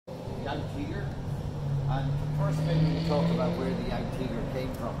Jagdtiger. And first maybe we talk about where the Jagdtiger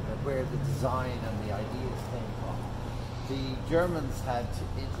came from, where the design and the ideas came from. The Germans had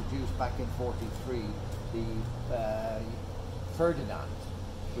introduced back in '43 the Ferdinand,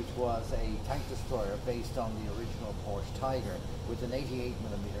 which was a tank destroyer based on the original Porsche Tiger with an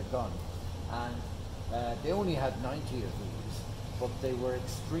 88mm gun. And they only had 90 of these, but they were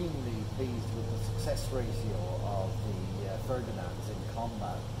extremely pleased with the success ratio of the Ferdinands in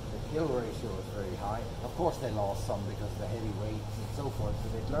combat. The kill ratio was very high. Of course they lost some because of the heavy weights and so forth,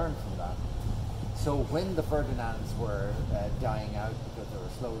 but they'd learned from that. So when the Ferdinands were dying out because they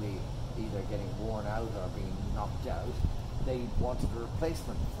were slowly either getting worn out or being knocked out, they wanted a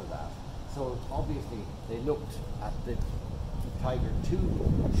replacement for that. So obviously they looked at the Tiger II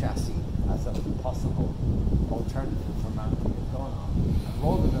chassis as a possible alternative for mounting a gun on. And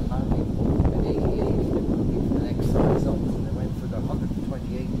rather than mounting an 88, they moved even the next size up, and they went for the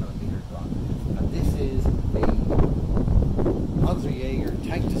 128mm gun. And this is a Panzerjaeger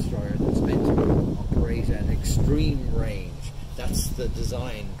tank destroyer that's meant to operate at extreme range. That's the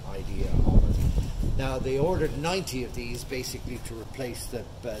design idea of it. Now they ordered 90 of these basically to replace the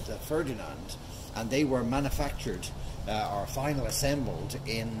Ferdinand, and they were manufactured or final assembled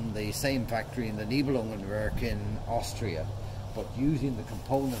in the same factory in the Nibelungenwerk in Austria, but using the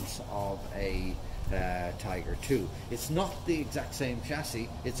components of a Tiger II. It's not the exact same chassis,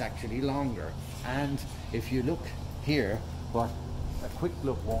 it's actually longer. And if you look here, what a quick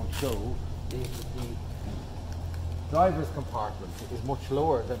look won't show is that the driver's compartment is much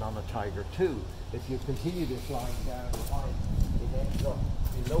lower than on a Tiger II. If you continue this line down the line, it ends up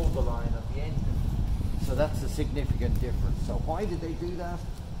below the line of the engine. So that's a significant difference. So why did they do that?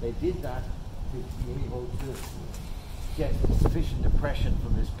 They did that to be able to get sufficient depression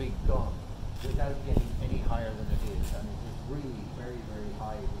from this big gun without getting any higher than it is. And it is really very, very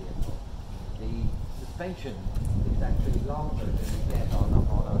high vehicle. The suspension is actually longer than you get on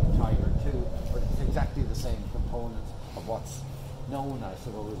a Tiger II, but it's exactly the same components of what's known, I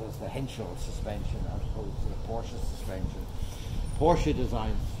suppose, as the Henschel suspension as opposed to the Porsche suspension. Porsche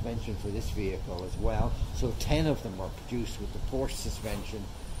designed suspension for this vehicle as well, so 10 of them were produced with the Porsche suspension,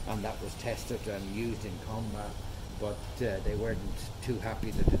 and that was tested and used in combat, but they weren't too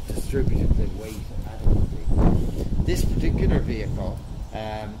happy that it distributed the weight adequately. This particular vehicle,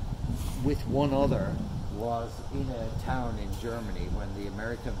 with one other, was in a town in Germany when the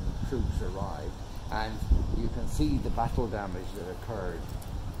American troops arrived, and you can see the battle damage that occurred.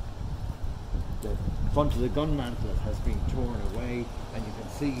 The front of the gun mantle has been torn away, and you can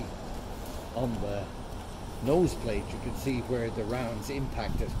see on the nose plate, you can see where the rounds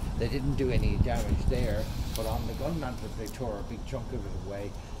impacted. They didn't do any damage there, but on the gun mantle they tore a big chunk of it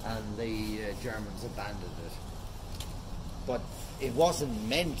away, and the Germans abandoned it. But it wasn't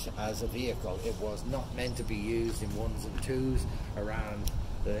meant as a vehicle. It was not meant to be used in ones and twos around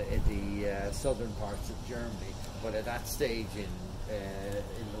the southern parts of Germany. But at that stage in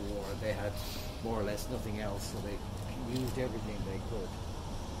the war, they had more or less nothing else, so they used everything they could.